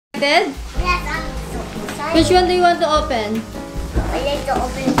excited? Yes, I'm so excited. Which one do you want to open? I like to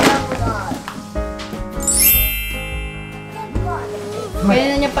open RobotDog.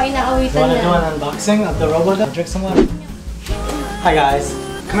 Kaya na niya pa inaawitan You want to do na. an unboxing of the RobotDog? Drink some water. Hi guys.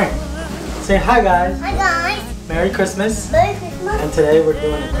 Come here. Say hi guys. Hi guys. Merry Christmas. Merry Christmas. And today we're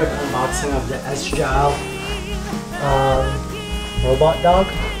doing a quick unboxing of the Sgile RobotDog.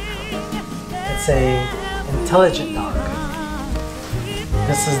 It's a intelligent dog.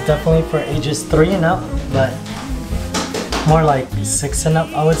 This is definitely for ages 3 and up, but more like 6 and up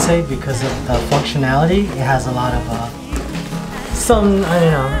I would say, because of the functionality. It has a lot of some, I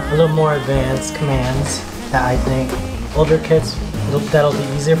don't know, a little more advanced commands that I think older kids, that'll be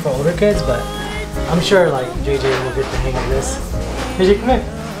easier for older kids, but I'm sure like JJ will get the hang of this. JJ, come here.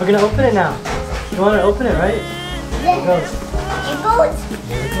 We're gonna open it now. You want to open it, right? Yeah. Here it goes. It goes.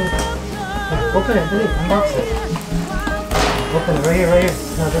 Here it goes. Yeah, open it, really, unbox it. Open it, right here, right here.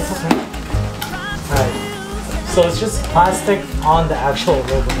 No, that's okay. Alright. So it's just plastic on the actual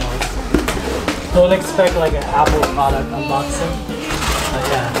RobotDog. Don't expect like an Apple product unboxing. But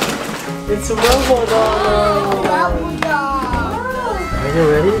yeah. It's a RobotDog! Are you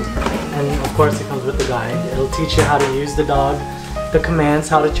ready? And of course it comes with the guide. It'll teach you how to use the dog, the commands,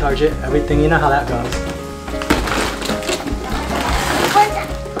 how to charge it, everything. You know how that goes.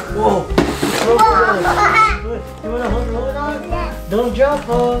 Whoa! RobotDog! You wanna hold RobotDog? Don't jump,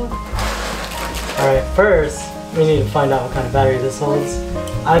 oh! Alright, first we need to find out what kind of battery this holds.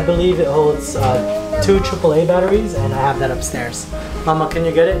 I believe it holds 2 AAA batteries, and I have that upstairs. Mama, can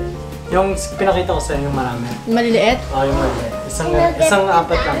you get it? Yung pinakita ko sa yung marami. Maliliit? Oh, yung maliliit. Isang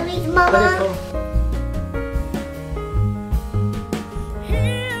apat lang. Pwede ko.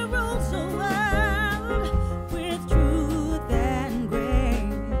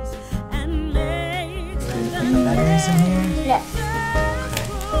 Put the batteries in here. Yes.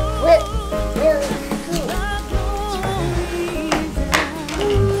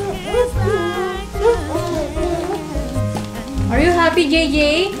 Are you happy,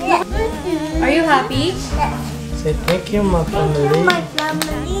 JJ? Yes. Are you happy? Yes. Say thank you, my family. My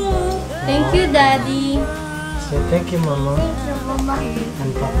family. Thank you, Daddy. Say thank you, Mama. Thank you, Mama.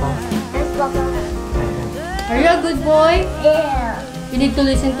 And Papa. And Papa. Are you a good boy? Yeah. You need to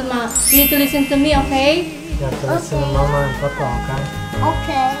listen to me, okay? You have to listen to Mama and Papa, okay?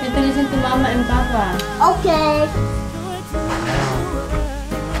 Okay. You have to listen to Mama and Papa. Okay.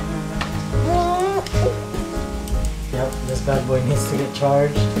 Yep, this bad boy needs to get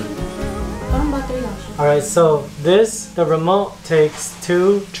charged. Parang battery lang siya. Alright, so the remote takes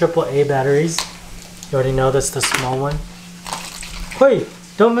 2 AAA batteries. You already know that's the small one. Wait,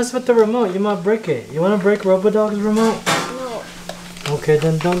 don't mess with the remote. You might break it. You want to break RobotDog's remote? No. Okay,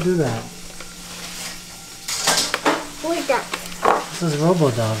 then don't do that. Who is that? This is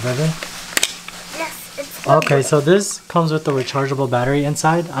RobotDog, baby. Yes, it's Okay, so this comes with the rechargeable battery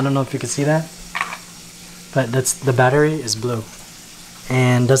inside. I don't know if you can see that. But the battery is blue.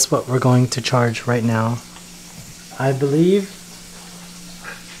 And that's what we're going to charge right now. I believe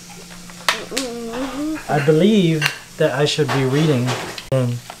that I should be reading.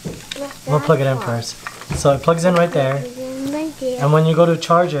 And we'll plug it in first. So it plugs in right there. And when you go to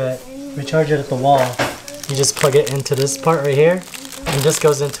charge it, recharge it at the wall, you just plug it into this part right here. And this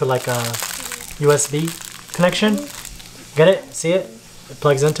goes into like a USB connection. Get it? See it? It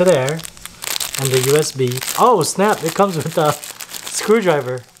plugs into there. And the USB. Oh snap! It comes with a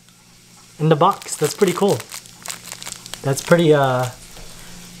screwdriver in the box. That's pretty cool. That's pretty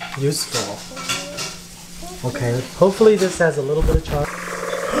useful. Okay. Hopefully this has a little bit of charge.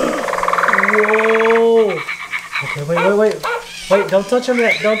 Whoa! Okay. Wait! Don't touch him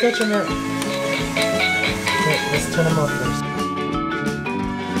yet. Don't touch him yet. Okay, let's turn him off first.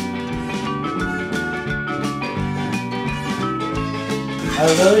 I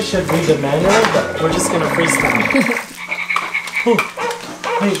really should read the manual, but we're just gonna freestyle. Oh,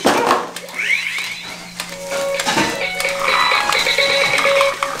 wait.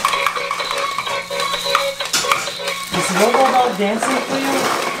 Is RobotDog dancing for you?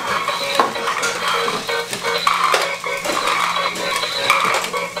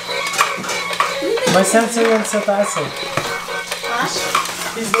 My sensor went so fast.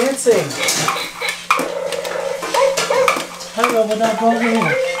 He's dancing. Hi, RobotDog, go over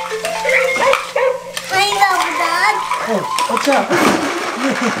here. Hi, RobotDog. Oh, watch out.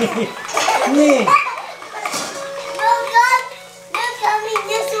 Nee. RobotDog, you're coming.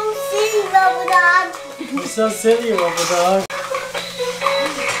 You're so silly, RobotDog. You're so silly, RobotDog.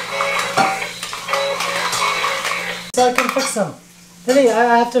 So I can fix them. Lily,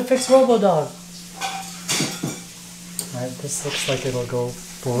 I have to fix RobotDog. Alright, this looks like it'll go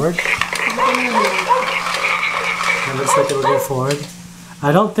Forward. It looks like it'll go forward.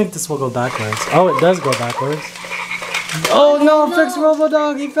 I don't think this will go backwards. Oh, it does go backwards. Oh no, fix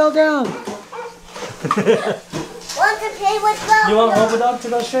RobotDog, he fell down. Want to play with Robot? You want RobotDog to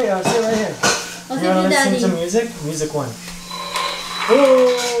go straight? I'll sit right here. I'll You want to listen to music? Music 1.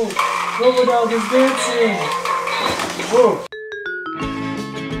 Oh, RobotDog is dancing. Whoa.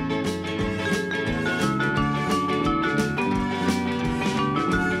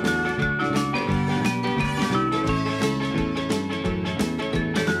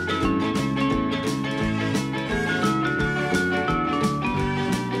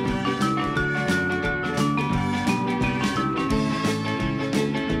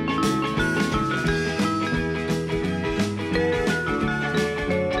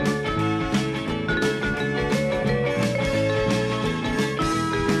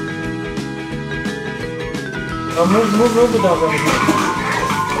 Oh, move RobotDog over here.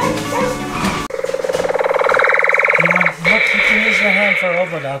 Look, you can use your hand for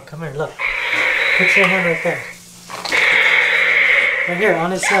RobotDog. Come here, look. Put your hand right there. Right here, on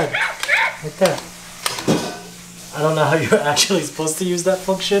his head. Right there. I don't know how you're actually supposed to use that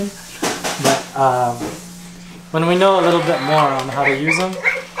function, but when we know a little bit more on how to use them,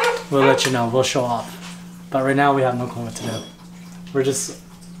 we'll let you know. We'll show off. But right now, we have no clue what to do. We're just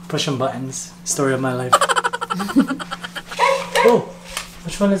pushing buttons. Story of my life. Oh,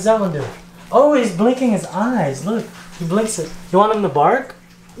 which one does that one do? Oh, he's blinking his eyes. Look, he blinks it. You want him to bark?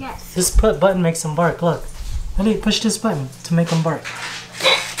 Yes. This button makes him bark. Look. Ready? Push this button to make him bark.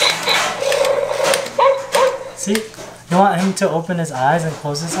 See? You want him to open his eyes and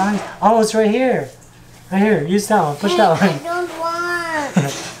close his eyes? Oh, it's right here. Right here. Use that one. Push that one. I don't want.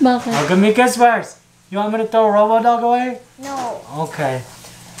 Bakit? Oh, give me a kiss first. You want me to throw RobotDog away? No. Okay.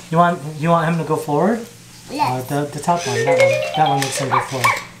 You want him to go forward? Yes. The top one, that one. That one makes him go forward.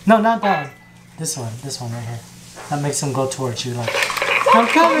 No, not that one. This one right here. That makes him go towards you like, I'm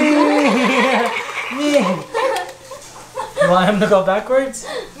coming! You want him to go backwards?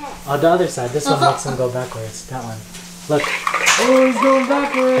 Oh, the other side. This one makes him go backwards. That one. Look. Oh, he's going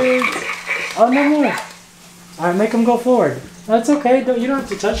backwards. Oh, no more. Alright, make him go forward. That's okay. You don't have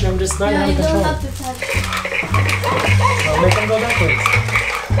to touch him. Just learn how to control him. Oh, make him go backwards.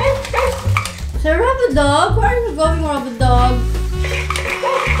 Sir RobotDog, where are you going, RobotDog?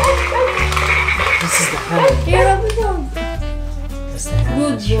 This is the hand. Here, RobotDog. That's the hand.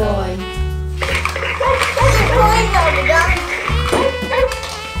 Good boy.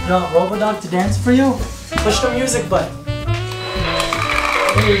 You want RobotDog to dance for you? Push the music button.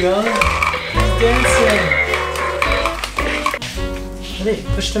 There you go. He's dancing. Ready?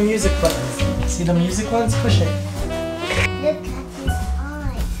 Push the music buttons. See the music ones? Push it. Look at his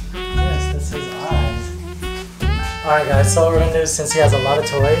eyes. Yes, that's his eyes. Alright guys, so what we're gonna do, since he has a lot of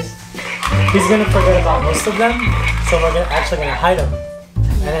toys, he's gonna forget about most of them, so we're actually gonna hide them.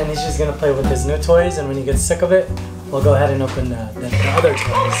 And then he's just gonna play with his new toys, and when he gets sick of it, we'll go ahead and open the other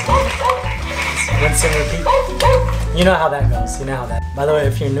toys. Just rinse and repeat. You know how that goes, you know how that. By the way,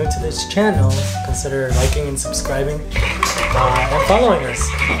 if you're new to this channel, consider liking and subscribing, and following us.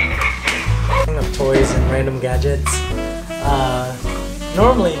 Of toys and random gadgets.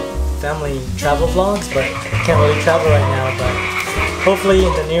 Normally family travel vlogs, but can't really travel right now, but hopefully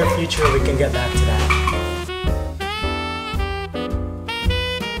in the near future we can get back to that.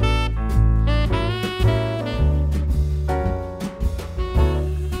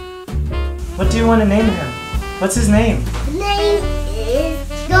 What do you want to name him? What's his name? His name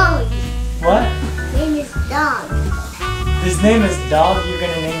is Dog. What? His name is Dog. His name is Dog? You're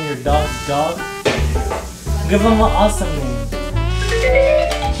gonna name your dog Dog? Give him an awesome name.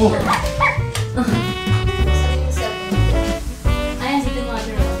 Ooh. Ayan, si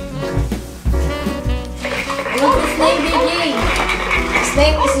mother. What's his name, BJ? His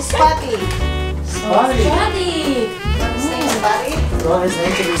name is Spotty. Spotty. Spotty. His name is Spotty. You want his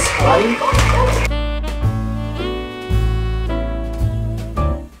name to be Spotty?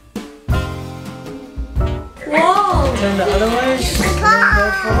 Wow. Turn the other way. And then go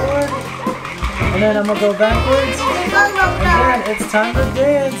forward. And then I'm gonna go backwards. And then it's time to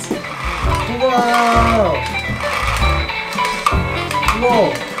dance. Whoa! Whoa!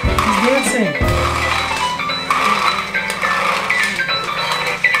 He's dancing.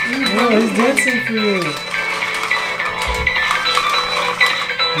 Whoa, he's dancing for you.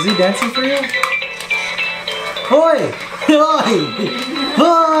 Is he dancing for you? Hoi! Hoi!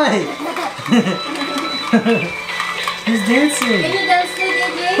 Hoi! He's dancing. Can you dance too,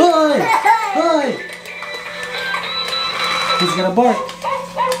 DJ? Hoi! Hoi! He's gonna bark.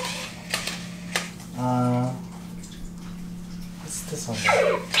 What's this this one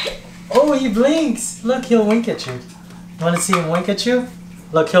down. Oh, he blinks! Look, he'll wink at you. You want to see him wink at you?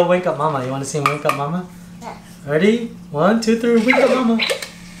 Look, he'll wink at Mama. You want to see him wink at Mama? Yes. Ready? 1, 2, 3, wink at Mama.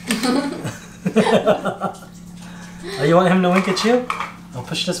 Oh, you want him to wink at you? Oh,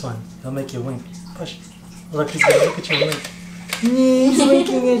 push this one. He'll make you wink. Push. Look, he's gonna look at you and wink. He's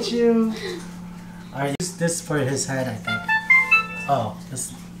winking at you. Alright, use this for his head, I think. Oh,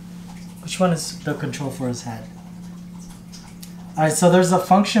 this. Which one is the control for his head? Alright, so there's a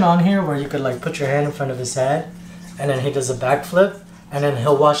function on here where you could like put your hand in front of his head, and then he does a backflip, and then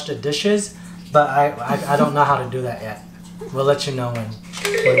he'll wash the dishes. But I don't know how to do that yet. We'll let you know when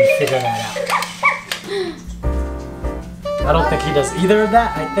we figure that out. I don't think he does either of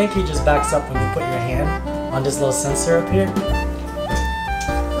that. I think he just backs up when you put your hand on this little sensor up here.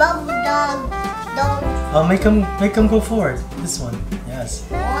 RobotDog, don't. Oh, make him go forward. This one, yes.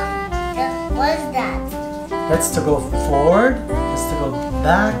 What is that? That's to go forward. This to go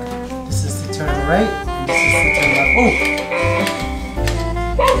back. This is to turn right. And this is to turn left. Oh!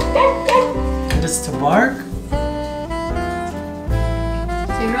 And this to bark.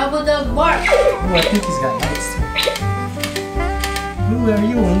 Say RobotDog bark. Oh, I think he's got lights too. Ooh, are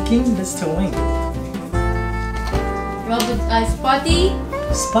you winking? That's to wink. Spotty.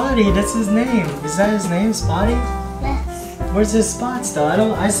 Spotty, that's his name. Is that his name, Spotty? Yes. Where's his spots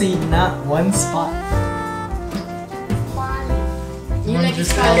though? I see not one spot. You wanna like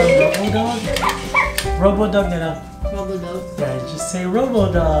just call him RobotDog? RobotDog nila. RobotDog. Yeah, just say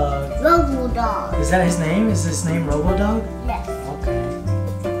RobotDog. RobotDog. Is that his name? Is his name RobotDog? Yes. Okay.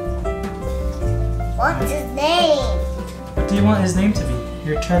 What's his name? What do you want his name to be?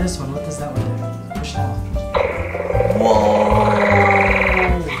 Here, try this one. What does that one do? Push that one. Whoa!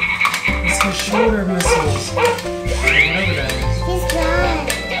 It's his shoulder missiles. Whatever that is. He's not.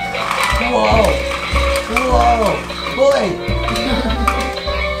 Whoa! Whoa! Boy!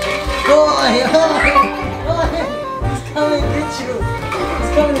 Boy! Boy! He's coming to get you!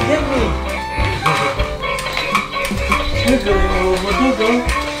 He's coming to get me! You're going over, go!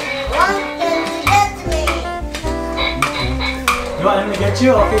 Want him to get me. You want him to get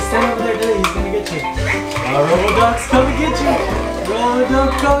you? Okay, stand over there, Dilly. He's gonna get you. RobotDog's coming to get you!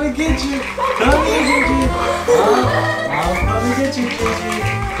 RobotDog, come and get you! Come here, Gigi! I'll come and get you, Gigi!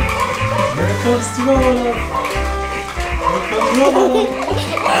 Here comes the RobotDog! Here comes RobotDog!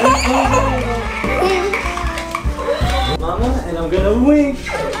 Here comes RobotDog! Mama, and I'm gonna wink!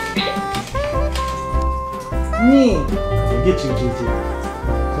 Me! Come and get you, Gigi!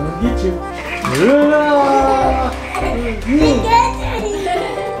 Come and get you! Me!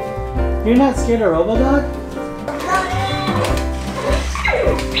 You're not scared of RobotDog?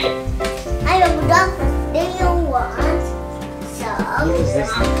 Hi, RobotDog. Do you want some? What is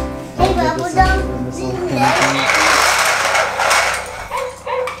this? Hey, RobotDog. Do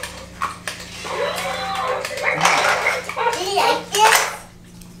you like this?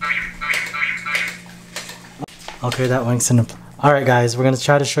 Okay, that winks in. Alright guys, we're gonna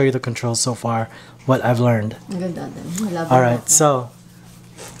try to show you the controls so far, what I've learned. Alright, so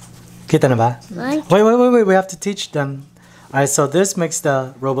kita na ba? Wait, we have to teach them. Alright, so this makes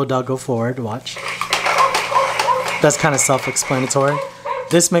the RobotDog go forward, watch. That's kind of self-explanatory.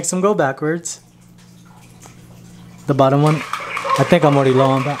 This makes him go backwards. The bottom one, I think I'm already low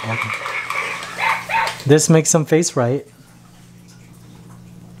on that. Okay. This makes him face right.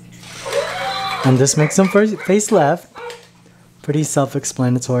 And this makes him face left. Pretty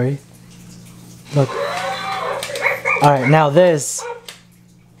self-explanatory. Look. Alright, now this,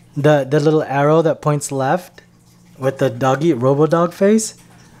 the little arrow that points left with the doggy RobotDog face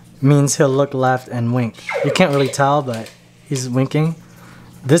means he'll look left and wink. You can't really tell, but he's winking.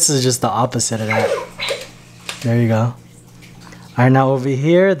 This is just the opposite of that. There you go. Alright, now over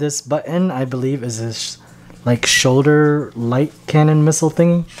here, this button, I believe, is this like shoulder light cannon missile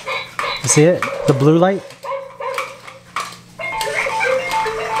thingy. You see it? The blue light?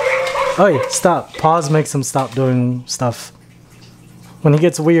 Oh, stop. Pause makes him stop doing stuff. When he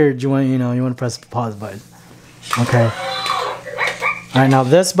gets weird, you want to press the pause button. Okay. Alright, now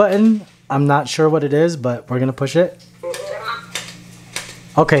this button, I'm not sure what it is, but we're gonna push it.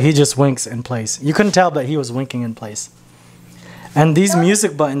 Okay, he just winks in place. You couldn't tell, but he was winking in place. And these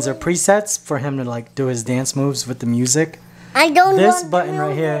music buttons are presets for him to like do his dance moves with the music. I don't This want button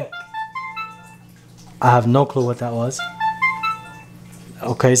right here, I have no clue what that was.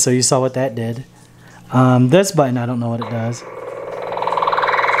 Okay, so you saw what that did. This button, I don't know what it does.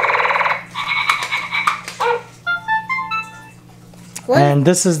 What? And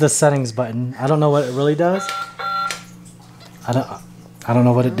this is the settings button. I don't know what it really does. I don't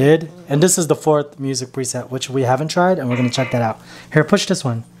know what it did. And this is the 4th music preset, which we haven't tried, and we're going to check that out. Here, push this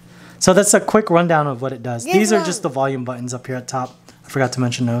one. So that's a quick rundown of what it does. These are just the volume buttons up here at top. I forgot to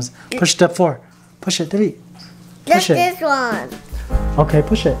mention those. Push step 4. Push it, delete. Push it. This one. Okay,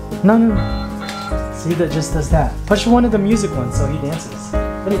 push it. No. See, that just does that. Push one of the music ones so he dances.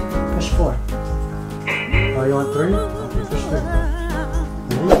 Delete. Push 4. Oh, you want 3? Okay, push 3.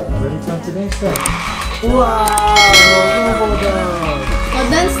 Ready for him to dance? Go. Wow! RobotDog! Oh,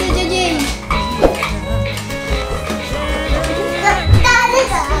 dance na, JJ.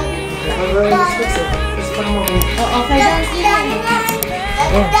 Let's fix it. Let's put him over here. Oh, okay, dance, JJ.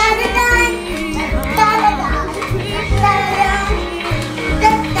 Yeah.